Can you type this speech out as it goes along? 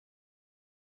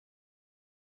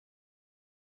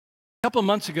A couple of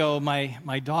months ago,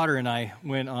 my daughter and I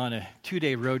went on a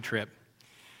 2-day road trip.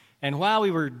 And while we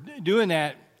were doing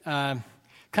that, kind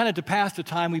of to pass the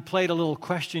time, we played a little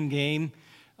question game.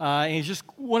 And it's just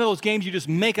one of those games you just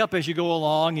make up as you go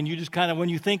along, and you just kind of, when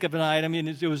you think of an item, and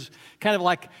it was kind of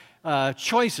like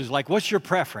choices, like what's your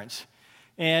preference?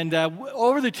 And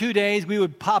over the 2 days, we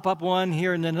would pop up one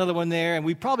here and then another one there, and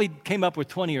we probably came up with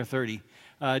 20 or 30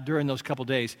 during those couple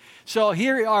days. So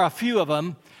here are a few of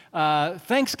them.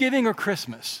 Thanksgiving or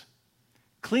Christmas,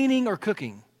 cleaning or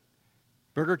cooking,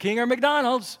 Burger King or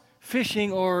McDonald's,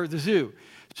 fishing or the zoo.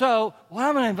 So what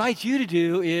I'm going to invite you to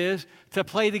do is to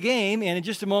play the game, and in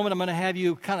just a moment I'm going to have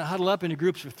you kind of huddle up into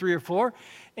groups of 3 or 4,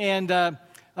 and of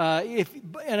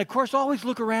course always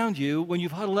look around you when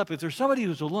you've huddled up. If there's somebody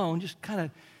who's alone, just kind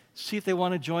of see if they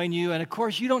want to join you. And of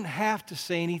course you don't have to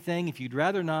say anything. If you'd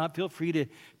rather not, feel free to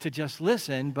just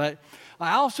listen. But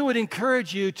I also would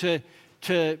encourage you to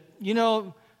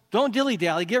don't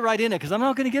dilly-dally, get right in it, because I'm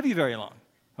not going to give you very long,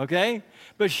 okay?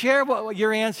 But share what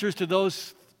your answers to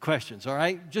those questions, all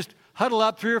right? Just huddle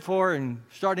up 3 or 4 and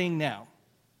starting now.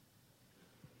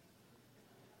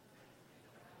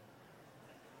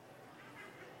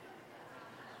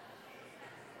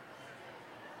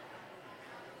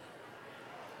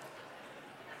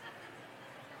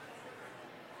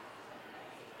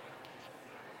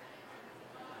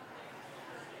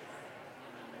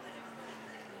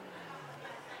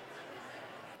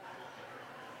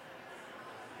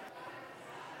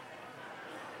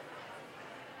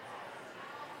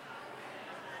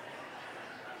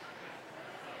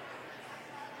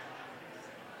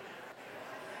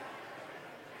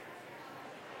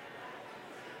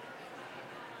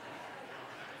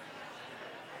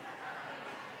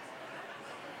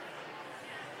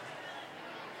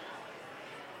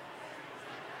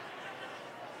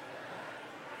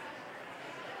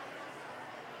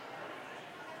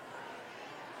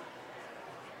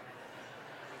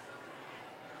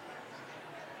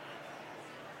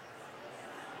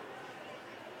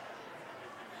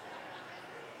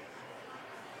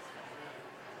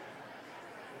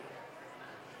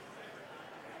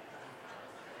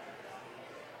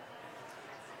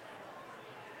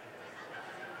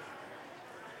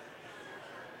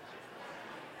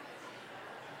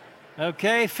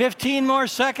 Okay, 15 more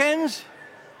seconds.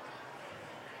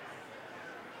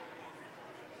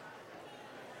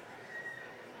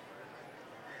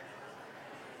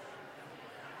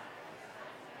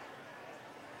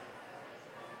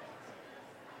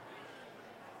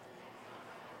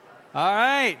 All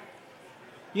right.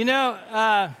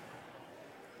 I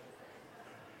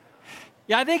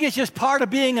think it's just part of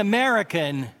being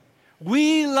American.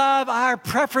 We love our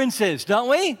preferences, don't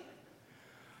we?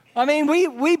 I mean,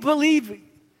 we believe,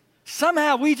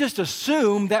 somehow we just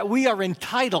assume that we are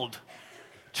entitled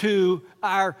to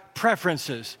our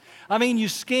preferences. I mean, you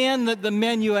scan the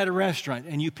menu at a restaurant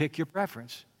and you pick your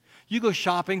preference. You go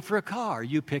shopping for a car,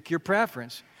 you pick your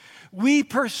preference. We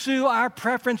pursue our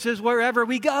preferences wherever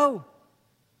we go,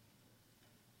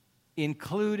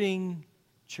 including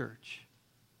church.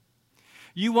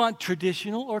 You want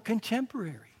traditional or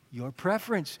contemporary? Your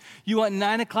preference. You want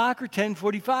 9 o'clock or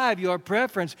 10:45? Your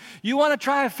preference. You want to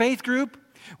try a faith group?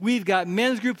 We've got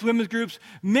men's groups, women's groups,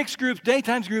 mixed groups,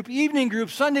 daytime groups, evening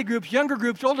groups, Sunday groups, younger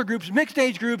groups, older groups, mixed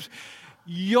age groups.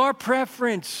 Your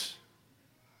preference.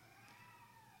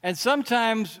 And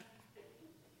sometimes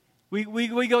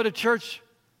we go to church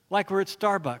like we're at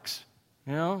Starbucks,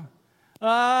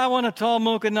 I want a tall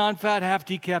mocha, non-fat, half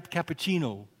decaf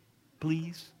cappuccino,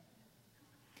 please.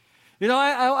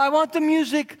 I want the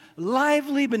music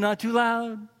lively but not too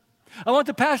loud. I want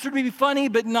the pastor to be funny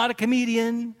but not a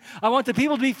comedian. I want the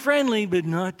people to be friendly but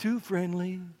not too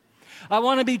friendly. I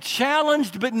want to be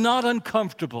challenged but not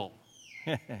uncomfortable.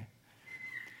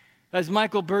 As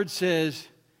Michael Bird says,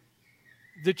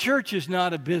 the church is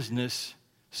not a business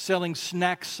selling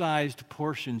snack-sized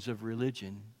portions of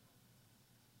religion.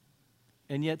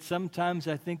 And yet sometimes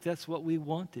I think that's what we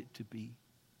want it to be.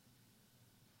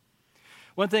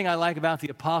 One thing I like about the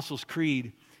Apostles'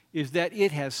 Creed is that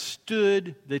it has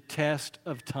stood the test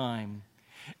of time.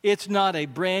 It's not a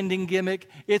branding gimmick.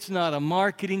 It's not a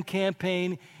marketing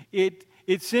campaign. It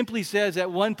simply says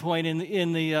at one point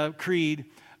in the Creed,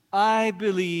 I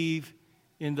believe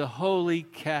in the Holy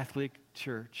Catholic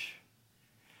Church.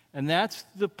 And that's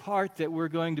the part that we're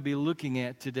going to be looking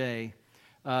at today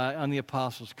on the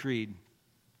Apostles' Creed.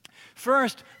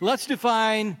 First, let's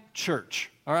define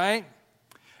church, all right?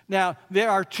 Now, there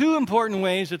are 2 important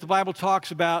ways that the Bible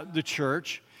talks about the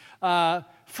church.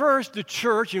 First, the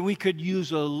church, and we could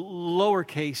use a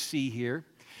lowercase c here,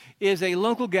 is a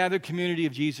local gathered community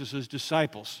of Jesus'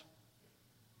 disciples.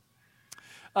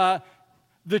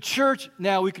 The church,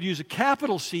 now we could use a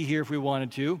capital C here if we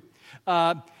wanted to,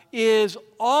 is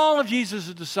all of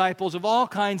Jesus' disciples of all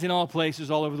kinds in all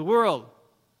places all over the world.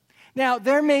 Now,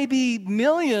 there may be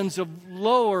millions of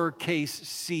lowercase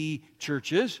c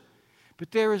churches,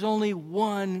 but there is only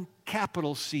one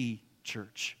capital C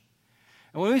church.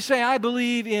 And when we say, I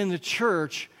believe in the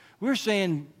church, we're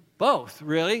saying both,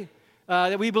 really.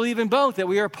 That we believe in both, that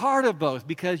we are part of both,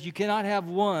 because you cannot have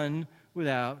one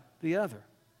without the other.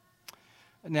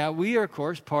 Now, we are, of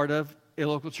course, part of a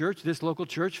local church, this local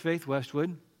church, Faith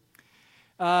Westwood.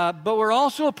 But we're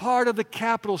also a part of the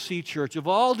capital C church, of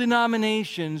all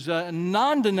denominations,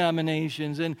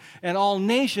 non-denominations, and all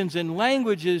nations and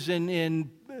languages and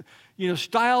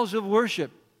styles of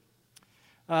worship.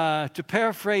 To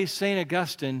paraphrase St.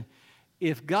 Augustine,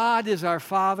 if God is our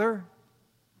Father,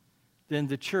 then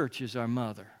the church is our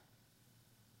mother.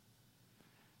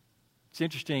 It's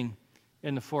interesting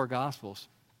in the four Gospels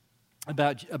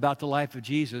about the life of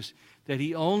Jesus that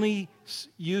he only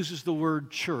uses the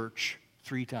word church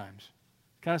 3 times.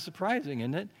 Kind of surprising,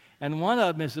 isn't it? And one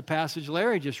of them is the passage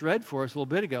Larry just read for us a little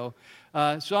bit ago.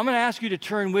 So I'm going to ask you to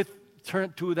turn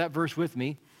to that verse with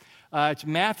me. It's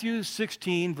Matthew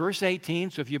 16, verse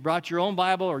 18. So if you brought your own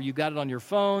Bible or you got it on your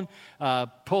phone,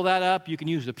 pull that up. You can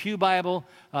use the Pew Bible,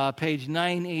 page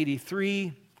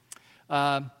 983.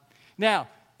 Now,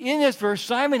 in this verse,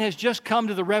 Simon has just come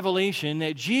to the revelation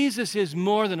that Jesus is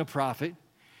more than a prophet.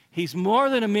 He's more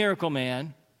than a miracle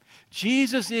man.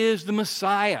 Jesus is the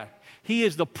Messiah. He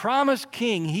is the promised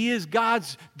king. He is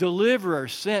God's deliverer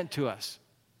sent to us.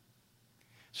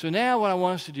 So now what I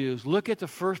want us to do is look at the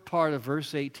first part of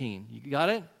verse 18. You got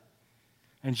it?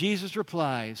 And Jesus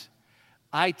replies,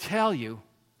 I tell you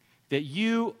that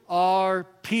you are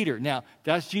Peter. Now,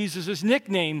 that's Jesus'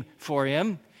 nickname for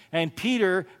him, and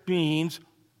Peter means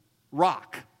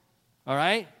rock. All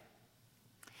right?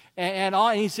 And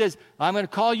he says, I'm going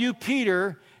to call you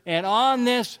Peter, and on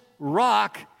this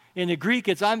rock, in the Greek,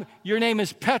 your name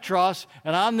is Petros,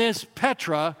 and on this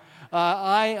Petra,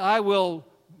 I will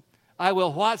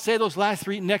what? Say those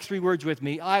next three words with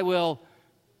me. I will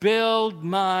build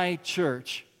my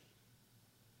church.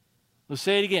 Let's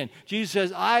say it again. Jesus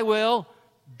says, I will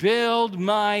build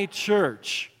my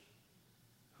church.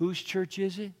 Whose church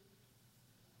is it?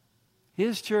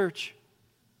 His church.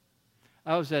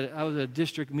 I was at a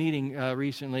district meeting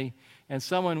recently, and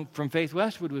someone from Faith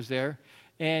Westwood was there,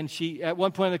 and she, at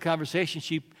one point in the conversation,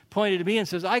 she pointed to me and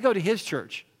says, I go to his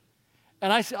church.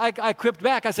 And I quipped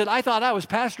back. I said, I thought I was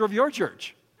pastor of your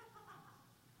church.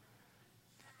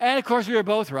 And, of course, we were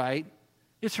both right.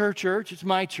 It's her church. It's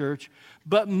my church.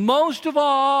 But most of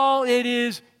all, it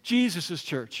is Jesus'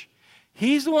 church.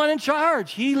 He's the one in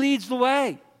charge. He leads the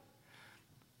way.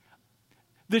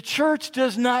 The church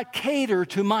does not cater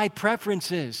to my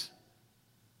preferences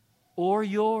or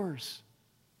yours.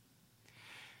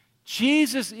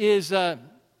 Jesus is...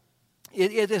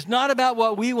 It is not about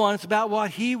what we want, it's about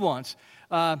what he wants.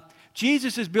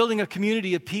 Jesus is building a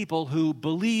community of people who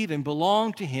believe and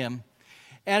belong to him.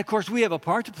 And, of course, we have a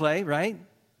part to play, right?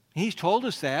 He's told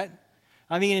us that.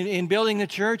 I mean, in building the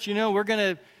church, we're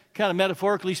going to, kind of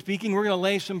metaphorically speaking, we're going to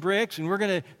lay some bricks and we're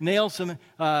going to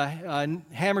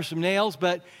hammer some nails,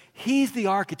 but he's the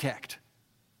architect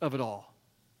of it all.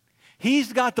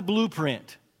 He's got the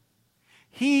blueprint.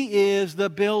 He is the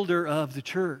builder of the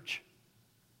church.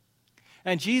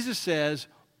 And Jesus says,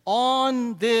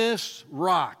 on this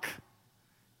rock,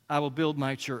 I will build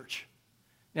my church.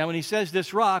 Now, when he says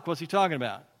this rock, what's he talking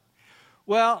about?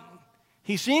 Well,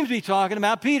 he seems to be talking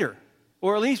about Peter,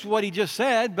 or at least what he just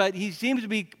said, but he seems to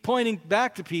be pointing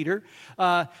back to Peter.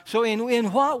 So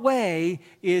in what way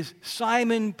is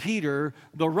Simon Peter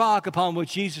the rock upon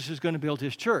which Jesus is going to build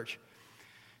his church?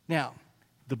 Now,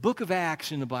 the book of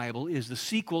Acts in the Bible is the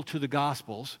sequel to the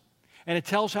Gospels. And it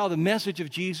tells how the message of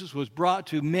Jesus was brought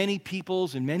to many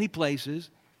peoples in many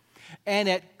places. And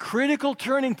at critical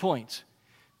turning points,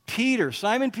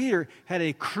 Simon Peter, had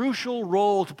a crucial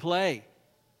role to play.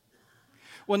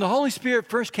 When the Holy Spirit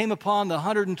first came upon the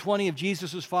 120 of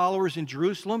Jesus' followers in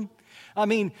Jerusalem, I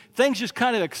mean, things just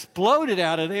kind of exploded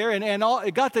out of there. And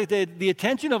it got the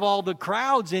attention of all the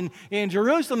crowds in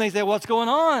Jerusalem. They said, what's going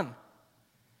on?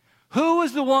 Who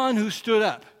was the one who stood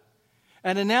up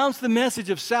and announced the message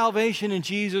of salvation in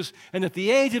Jesus and that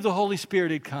the age of the Holy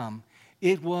Spirit had come?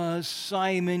 It was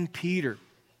Simon Peter.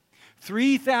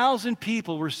 3,000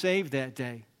 people were saved that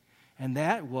day, and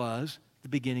that was the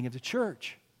beginning of the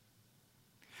church.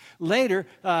 Later,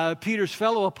 Peter's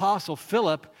fellow apostle,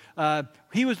 Philip,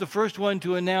 he was the first one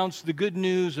to announce the good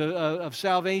news of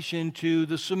salvation to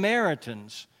the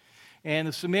Samaritans. And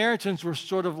the Samaritans were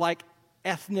sort of like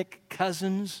ethnic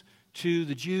cousins to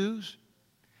the Jews.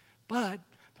 But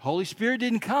the Holy Spirit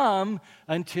didn't come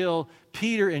until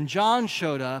Peter and John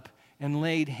showed up and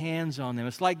laid hands on them.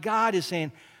 It's like God is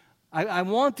saying, I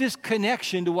want this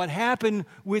connection to what happened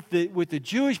with the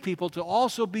Jewish people to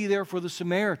also be there for the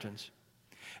Samaritans.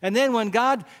 And then when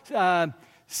God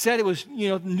said it was,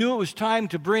 knew it was time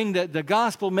to bring the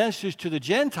gospel message to the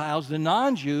Gentiles, the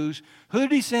non-Jews, who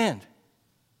did he send?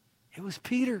 It was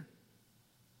Peter.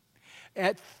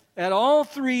 At all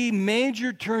three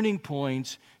major turning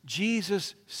points,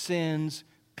 Jesus sends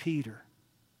Peter,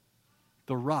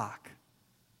 the rock.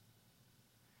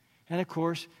 And of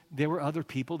course, there were other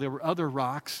people, there were other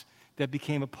rocks that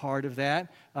became a part of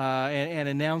that and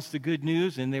announced the good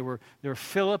news. And there were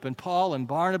Philip and Paul and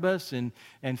Barnabas and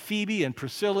Phoebe and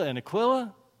Priscilla and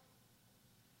Aquila.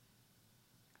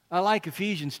 I like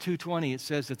Ephesians 2:20. It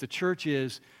says that the church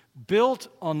is built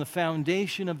on the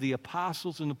foundation of the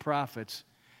apostles and the prophets,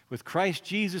 with Christ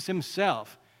Jesus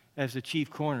himself as the chief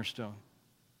cornerstone.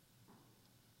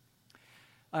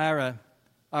 Our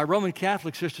Roman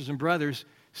Catholic sisters and brothers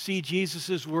see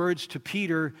Jesus' words to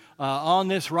Peter, on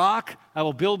this rock I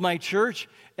will build my church,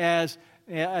 as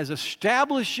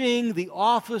establishing the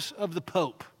office of the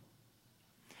Pope.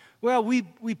 Well, we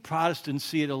Protestants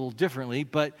see it a little differently,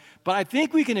 but I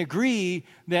think we can agree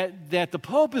that the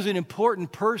Pope is an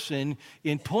important person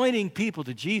in pointing people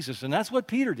to Jesus, and that's what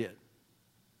Peter did.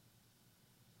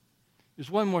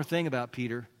 There's one more thing about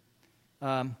Peter.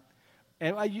 And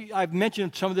I've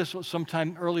mentioned some of this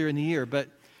sometime earlier in the year, but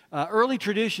early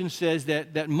tradition says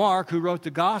that Mark, who wrote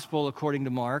the gospel according to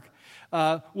Mark,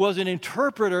 was an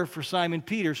interpreter for Simon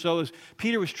Peter. So as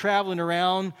Peter was traveling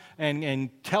around and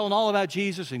telling all about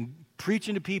Jesus and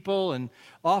preaching to people and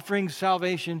offering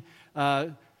salvation,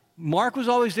 Mark was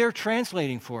always there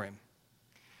translating for him.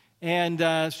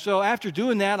 And so after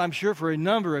doing that, I'm sure for a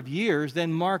number of years,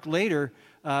 then Mark later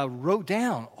wrote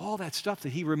down all that stuff that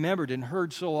he remembered and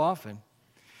heard so often.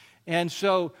 And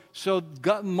so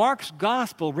Mark's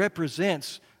gospel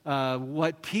represents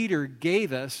what Peter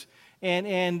gave us.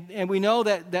 And we know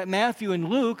that Matthew and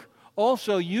Luke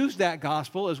also used that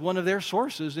gospel as one of their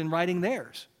sources in writing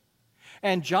theirs.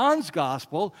 And John's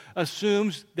gospel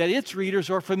assumes that its readers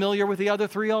are familiar with the other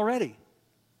three already.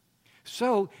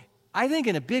 So I think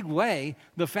in a big way,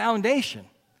 the foundation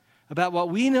about what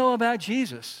we know about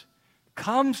Jesus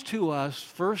comes to us,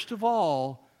 first of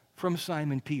all, from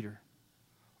Simon Peter.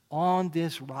 On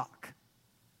this rock,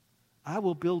 I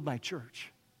will build my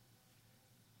church.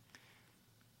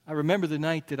 I remember the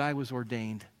night that I was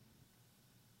ordained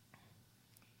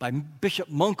by Bishop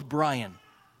Monk Bryan.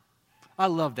 I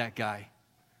love that guy.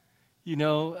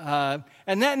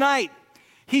 And that night,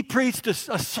 he preached a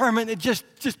sermon that just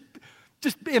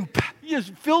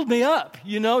filled me up,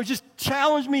 just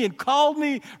challenged me and called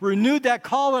me, renewed that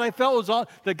call that I felt was on,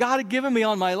 that God had given me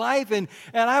on my life. And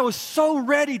I was so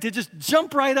ready to just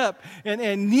jump right up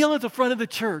and kneel at the front of the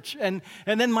church. And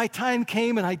then my time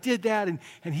came and I did that.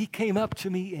 And he came up to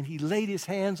me and he laid his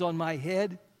hands on my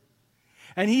head.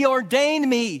 And he ordained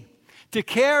me to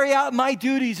carry out my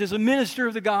duties as a minister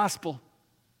of the gospel.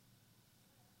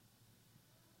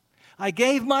 I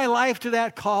gave my life to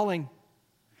that calling,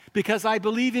 because I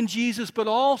believe in Jesus, but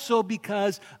also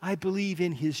because I believe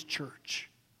in his church.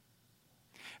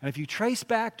 And if you trace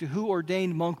back to who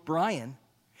ordained Monk Bryan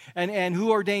and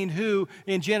who ordained who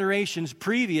in generations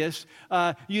previous,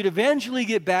 you'd eventually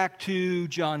get back to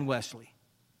John Wesley.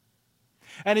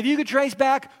 And if you could trace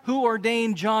back who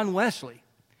ordained John Wesley,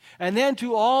 and then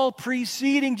to all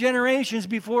preceding generations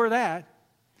before that,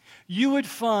 you would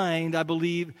find, I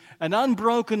believe, an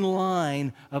unbroken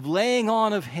line of laying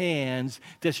on of hands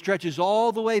that stretches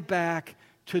all the way back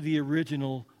to the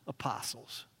original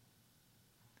apostles.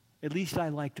 At least I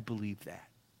like to believe that.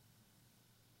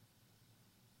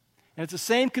 And it's the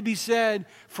same could be said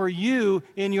for you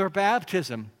in your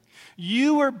baptism.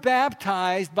 You were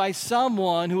baptized by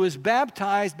someone who was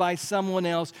baptized by someone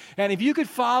else. And if you could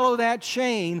follow that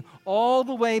chain all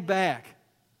the way back,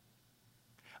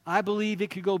 I believe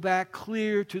it could go back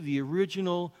clear to the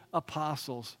original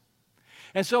apostles.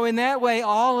 And so in that way,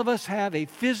 all of us have a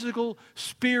physical,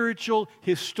 spiritual,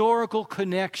 historical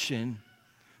connection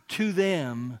to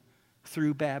them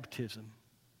through baptism.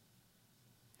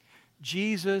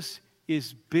 Jesus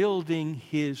is building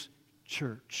his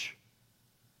church.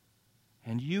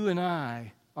 And you and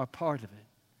I are part of it.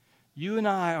 You and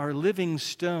I are living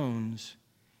stones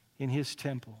in his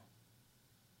temple.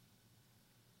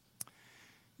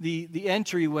 The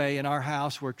entryway in our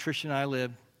house where Trish and I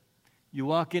live, you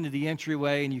walk into the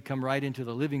entryway and you come right into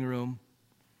the living room.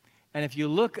 And if you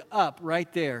look up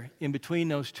right there in between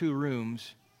those two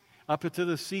rooms, up to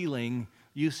the ceiling,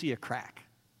 you see a crack.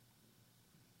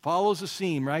 Follows the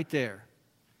seam right there.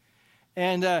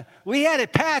 And we had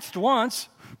it patched once,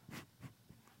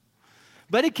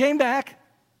 but it came back.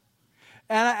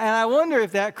 And I wonder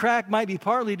if that crack might be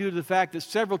partly due to the fact that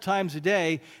several times a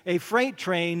day, a freight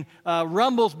train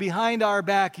rumbles behind our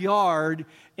backyard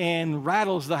and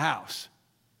rattles the house.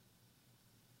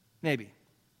 Maybe.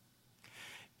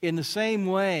 In the same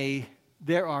way,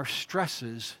 there are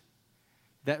stresses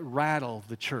that rattle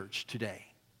the church today.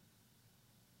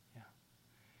 Yeah.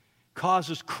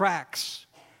 Causes cracks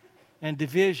and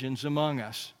divisions among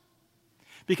us.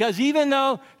 Because even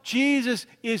though Jesus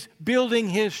is building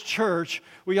his church,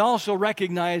 we also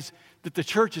recognize that the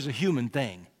church is a human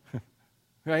thing,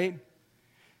 right?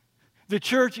 The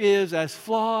church is as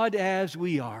flawed as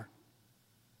we are.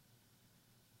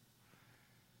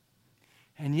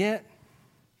 And yet,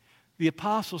 the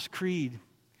Apostles' Creed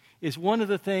is one of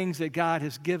the things that God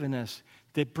has given us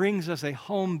that brings us a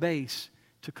home base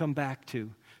to come back to,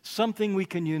 something we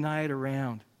can unite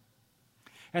around.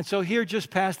 And so here, just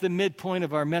past the midpoint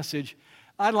of our message,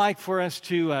 I'd like for us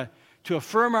to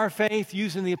affirm our faith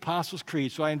using the Apostles'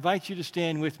 Creed. So I invite you to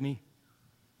stand with me.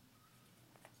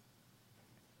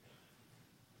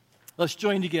 Let's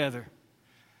join together.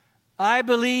 I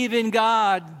believe in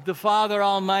God, the Father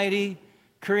Almighty,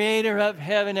 creator of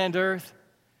heaven and earth.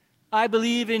 I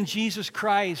believe in Jesus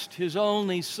Christ, his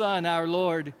only Son, our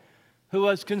Lord, who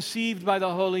was conceived by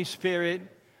the Holy Spirit,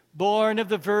 born of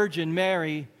the Virgin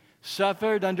Mary,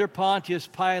 suffered under Pontius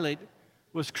Pilate,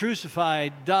 was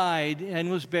crucified, died, and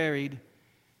was buried.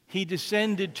 He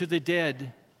descended to the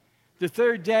dead. The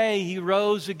third day he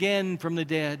rose again from the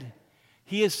dead.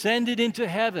 He ascended into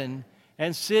heaven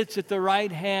and sits at the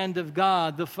right hand of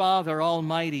God, the Father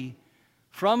Almighty.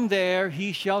 From there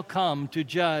he shall come to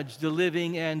judge the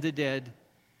living and the dead.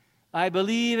 I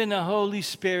believe in the Holy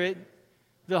Spirit,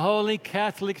 the Holy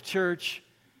Catholic Church,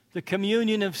 the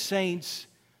communion of saints,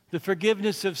 the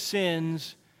forgiveness of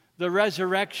sins, the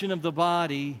resurrection of the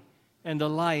body, and the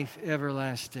life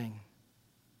everlasting.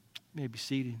 You may be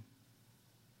seated.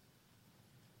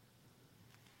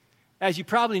 As you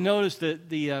probably noticed,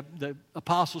 the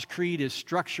Apostles' Creed is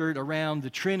structured around the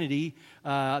Trinity,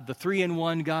 the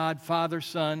three-in-one God, Father,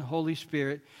 Son, Holy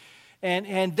Spirit.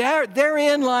 And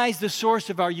therein lies the source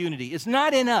of our unity. It's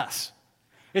not in us.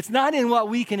 It's not in what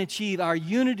we can achieve. Our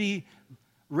unity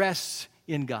rests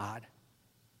in God.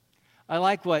 I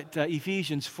like what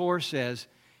Ephesians 4 says.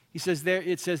 It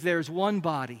says there is one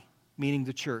body, meaning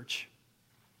the church,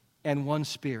 and one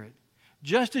Spirit.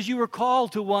 Just as you were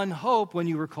called to one hope when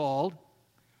you were called,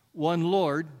 one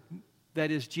Lord,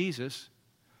 that is Jesus,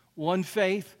 one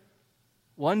faith,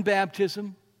 one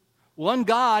baptism, one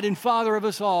God and Father of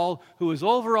us all, who is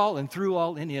over all and through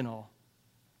all and in all.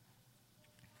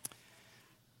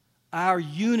 Our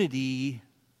unity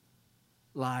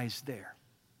lies there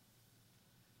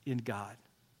in God.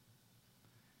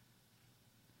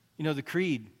 You know, the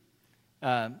Creed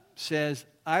says,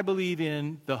 I believe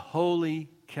in the Holy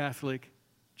Catholic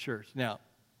Church. Now,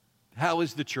 how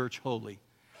is the church holy?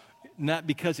 Not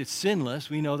because it's sinless,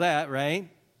 we know that, right?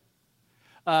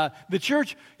 The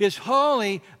church is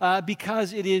holy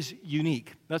because it is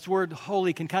unique. That's the word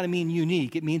holy can kind of mean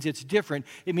unique. It means it's different.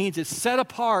 It means it's set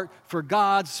apart for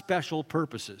God's special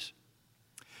purposes.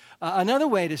 Another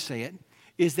way to say it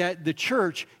is that the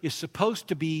church is supposed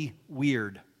to be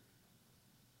weird.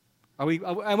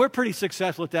 And we're pretty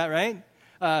successful at that, right?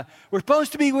 We're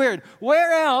supposed to be weird.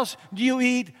 Where else do you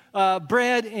eat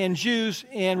bread and juice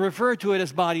and refer to it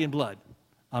as body and blood?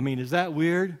 I mean, is that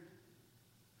weird?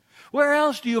 Where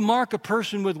else do you mark a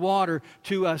person with water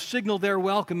to signal their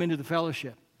welcome into the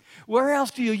fellowship? Where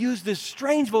else do you use this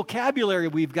strange vocabulary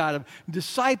we've got of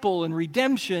disciple and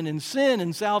redemption and sin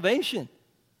and salvation?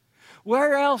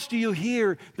 Where else do you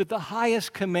hear that the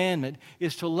highest commandment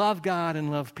is to love God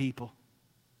and love people?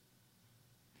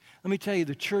 Let me tell you,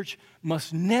 the church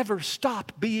must never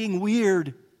stop being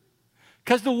weird,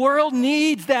 because the world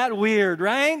needs that weird,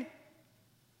 right?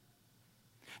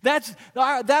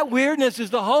 That weirdness is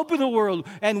the hope of the world,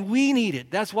 and we need it.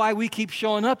 That's why we keep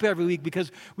showing up every week,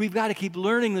 because we've got to keep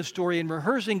learning the story and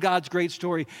rehearsing God's great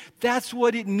story. That's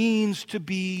what it means to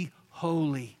be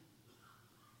holy.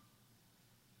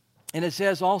 And it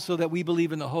says also that we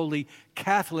believe in the Holy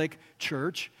Catholic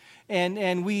Church,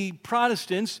 and we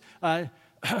Protestants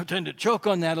tend to choke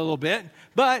on that a little bit,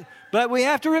 but we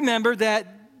have to remember that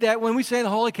when we say the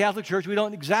Holy Catholic Church, we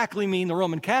don't exactly mean the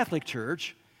Roman Catholic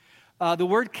Church. The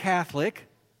word Catholic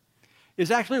is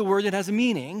actually a word that has a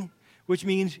meaning, which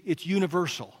means it's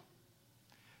universal.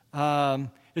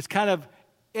 It's kind of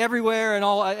everywhere and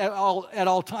at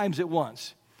all times at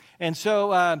once. And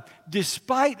so,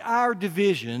 despite our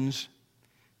divisions,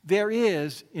 there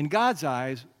is, in God's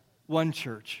eyes, one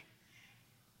church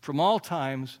from all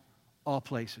times, all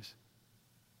places.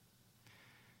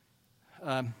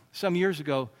 Some years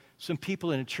ago, some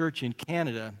people in a church in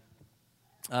Canada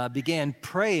began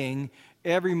praying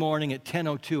every morning at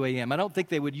 10:02 a.m. I don't think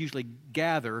they would usually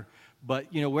gather,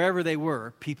 but wherever they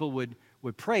were, people would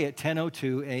pray at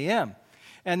 10:02 a.m.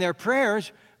 And their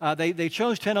prayers, they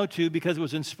chose 10:02 because it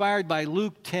was inspired by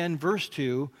Luke 10, verse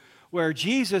 2, where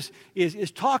Jesus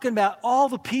is talking about all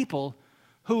the people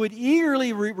who would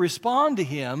eagerly respond to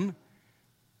him,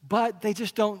 but they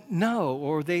just don't know,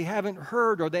 or they haven't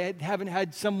heard, or they haven't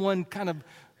had someone kind of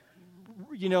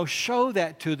show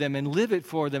that to them and live it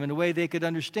for them in a way they could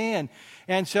understand.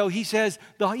 And so he says,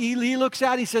 he looks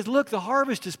out, he says, look, the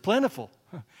harvest is plentiful.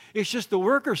 It's just the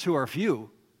workers who are few.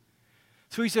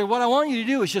 So he said, what I want you to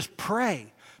do is just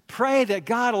pray. Pray that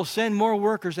God will send more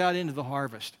workers out into the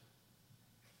harvest.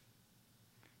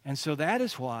 And so that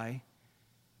is why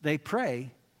they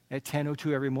pray at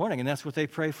 10:02 every morning, and that's what they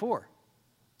pray for.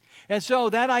 And so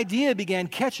that idea began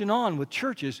catching on with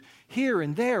churches here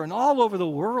and there and all over the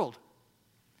world.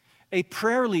 A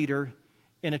prayer leader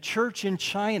in a church in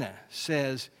China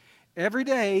says, every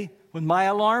day when my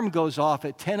alarm goes off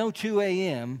at 10:02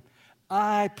 a.m.,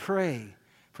 I pray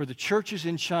for the churches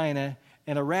in China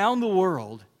and around the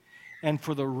world and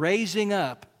for the raising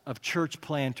up of church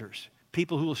planters,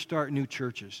 people who will start new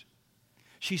churches.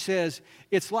 She says,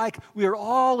 it's like we are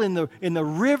all in the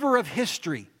river of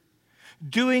history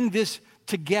doing this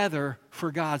together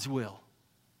for God's will.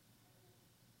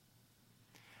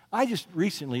 I just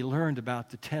recently learned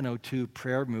about the 10:02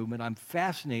 prayer movement. I'm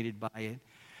fascinated by it,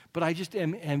 but I just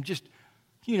am just,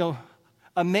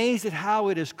 amazed at how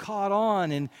it has caught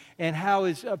on and how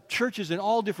it's churches in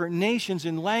all different nations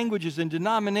and languages and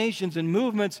denominations and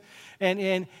movements,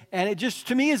 and it just,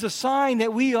 to me, is a sign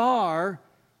that we are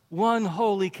one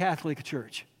holy Catholic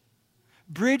Church,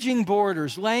 bridging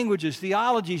borders, languages,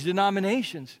 theologies,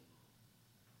 denominations.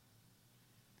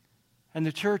 And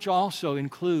the church also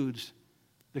includes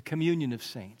the communion of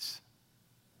saints.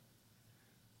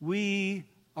 We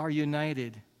are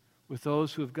united with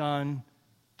those who have gone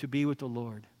to be with the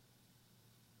Lord.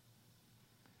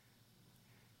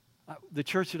 The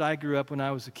church that I grew up when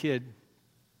I was a kid,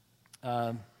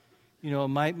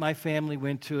 my family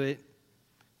went to it,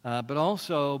 but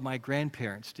also my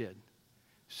grandparents did.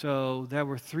 So there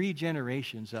were 3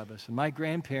 generations of us. And my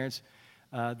grandparents,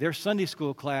 their Sunday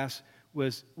school class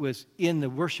was in the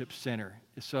worship center,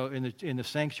 so in the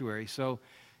sanctuary. So,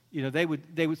 they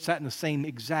would sat in the same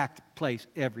exact place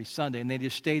every Sunday, and they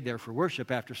just stayed there for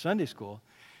worship after Sunday school.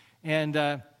 And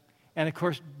of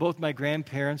course, both my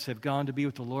grandparents have gone to be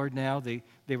with the Lord now. They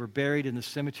were buried in the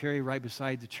cemetery right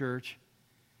beside the church.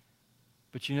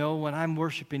 But when I'm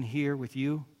worshiping here with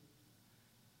you,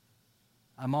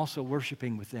 I'm also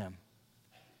worshiping with them.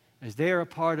 As they are a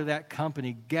part of that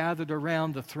company gathered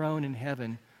around the throne in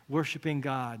heaven, worshiping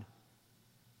God,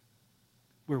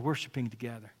 we're worshiping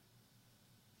together.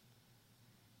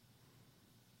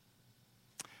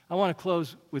 I want to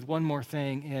close with one more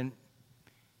thing,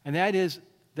 and that is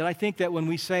that I think that when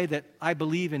we say that I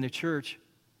believe in the church,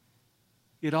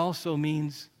 it also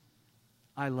means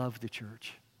I love the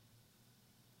church.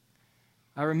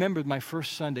 I remembered my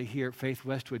first Sunday here at Faith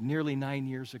Westwood nearly 9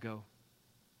 years ago.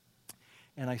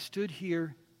 And I stood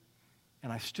here,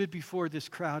 and I stood before this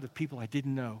crowd of people I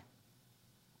didn't know.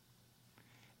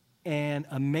 And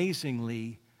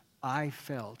amazingly, I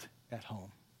felt at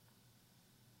home.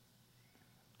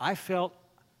 I felt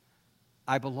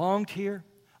I belonged here.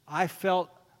 I felt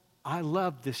I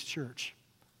loved this church.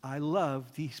 I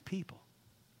love these people.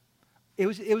 It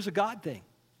was a God thing.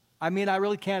 I mean, I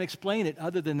really can't explain it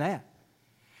other than that.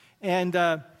 And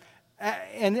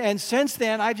since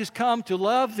then, I've just come to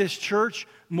love this church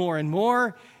more and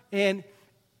more. And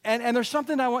there's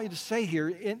something I want you to say here,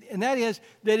 and that is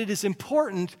that it is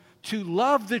important to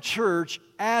love the church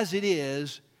as it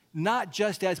is, not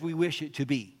just as we wish it to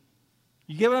be.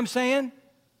 You get what I'm saying?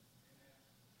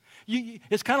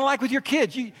 It's kind of like with your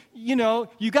kids.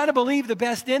 You got to believe the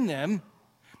best in them,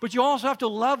 but you also have to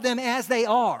love them as they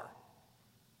are.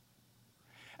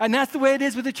 And that's the way it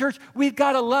is with the church. We've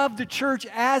got to love the church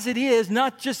as it is,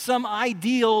 not just some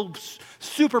ideal,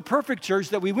 super perfect church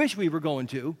that we wish we were going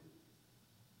to.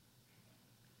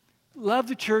 Love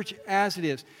the church as it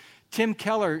is. Tim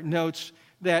Keller notes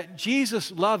that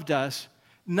Jesus loved us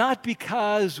not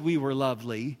because we were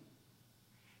lovely.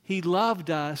 He loved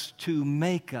us to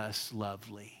make us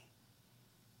lovely.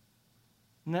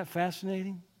 Isn't that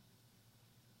fascinating?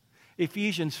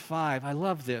 Ephesians 5, I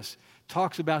love this,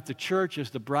 talks about the church as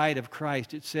the bride of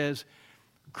Christ. It says,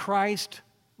 Christ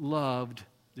loved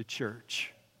the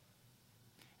church.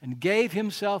 and gave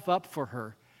himself up for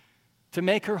her to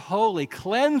make her holy,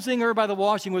 cleansing her by the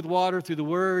washing with water through the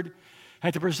word,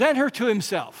 and to present her to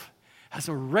himself as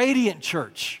a radiant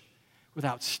church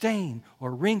without stain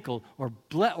or wrinkle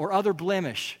or other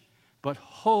blemish, but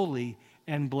holy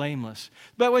and blameless.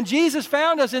 But when Jesus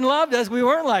found us and loved us, we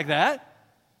weren't like that.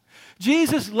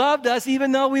 Jesus loved us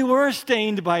even though we were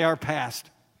stained by our past.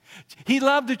 He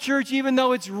loved the church even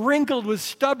though it's wrinkled with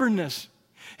stubbornness.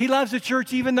 He loves the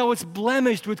church even though it's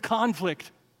blemished with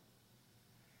conflict.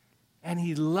 And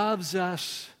he loves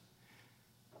us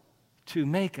to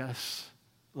make us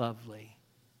lovely.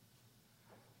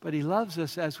 But he loves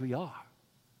us as we are.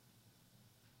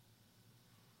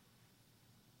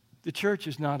 The church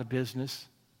is not a business.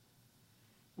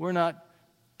 We're not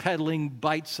peddling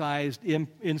bite-sized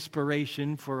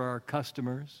inspiration for our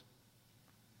customers.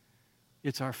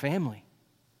 It's our family.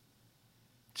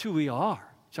 It's who we are.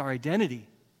 It's our identity.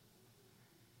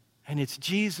 And it's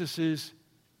Jesus'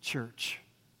 church.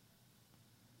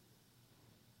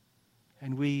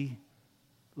 And we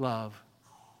love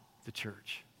the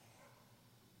church.